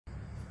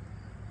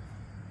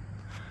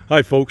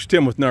Hi folks,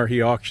 Tim with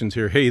Narhi Auctions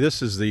here. Hey,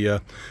 this is the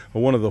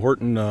one of the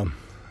Horton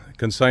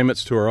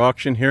consignments to our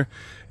auction here.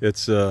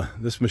 It's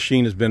this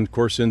machine has been, of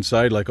course,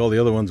 inside like all the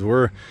other ones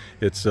were.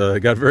 It's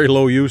got very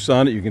low use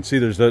on it. You can see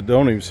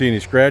don't even see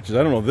any scratches.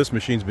 I don't know if this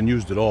machine's been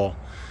used at all.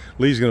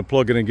 Lee's going to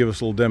plug it in and give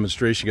us a little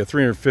demonstration. Got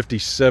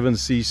 357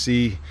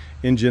 cc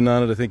engine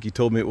on it, I think he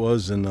told me it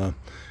was, and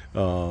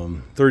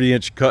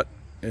 30-inch cut,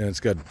 and it's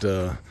got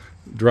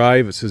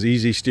drive. It says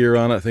easy steer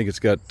on it. I think it's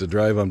got the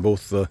drive on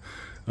both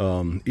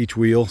each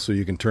wheel, so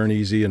you can turn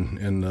easy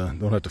and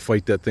don't have to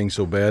fight that thing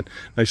so bad.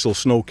 Nice little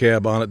snow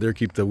cab on it there,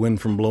 keep the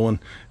wind from blowing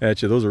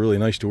at you. Those are really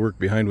nice to work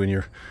behind when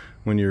you're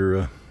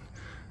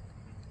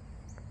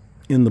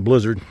in the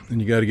blizzard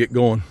and you got to get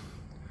going.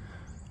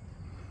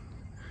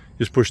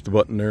 Just push the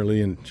button there,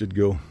 Lee, and it should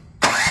go.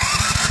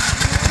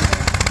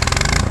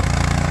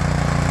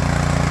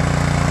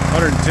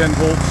 110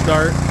 volt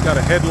start, got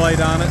a headlight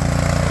on it.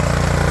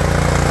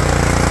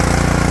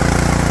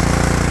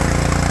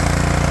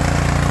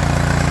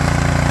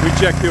 We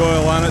checked the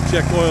oil on it.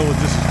 Checked oil was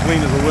just as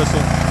clean as a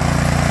whistle.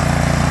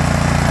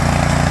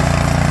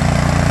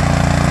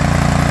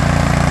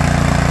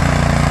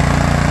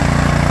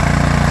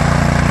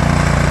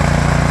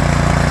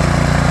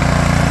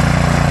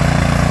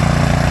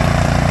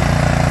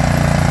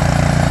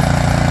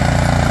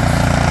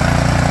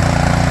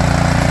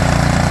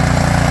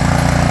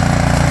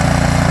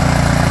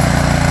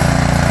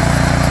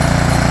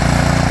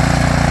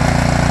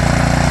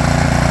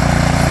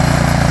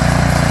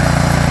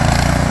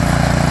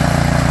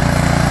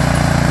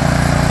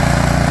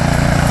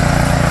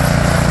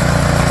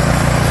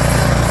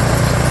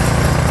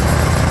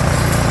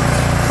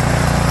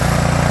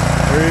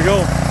 There you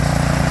go.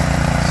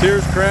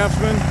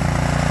 Craftsman,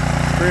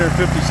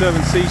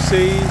 357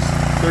 cc's,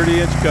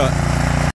 30-inch cut.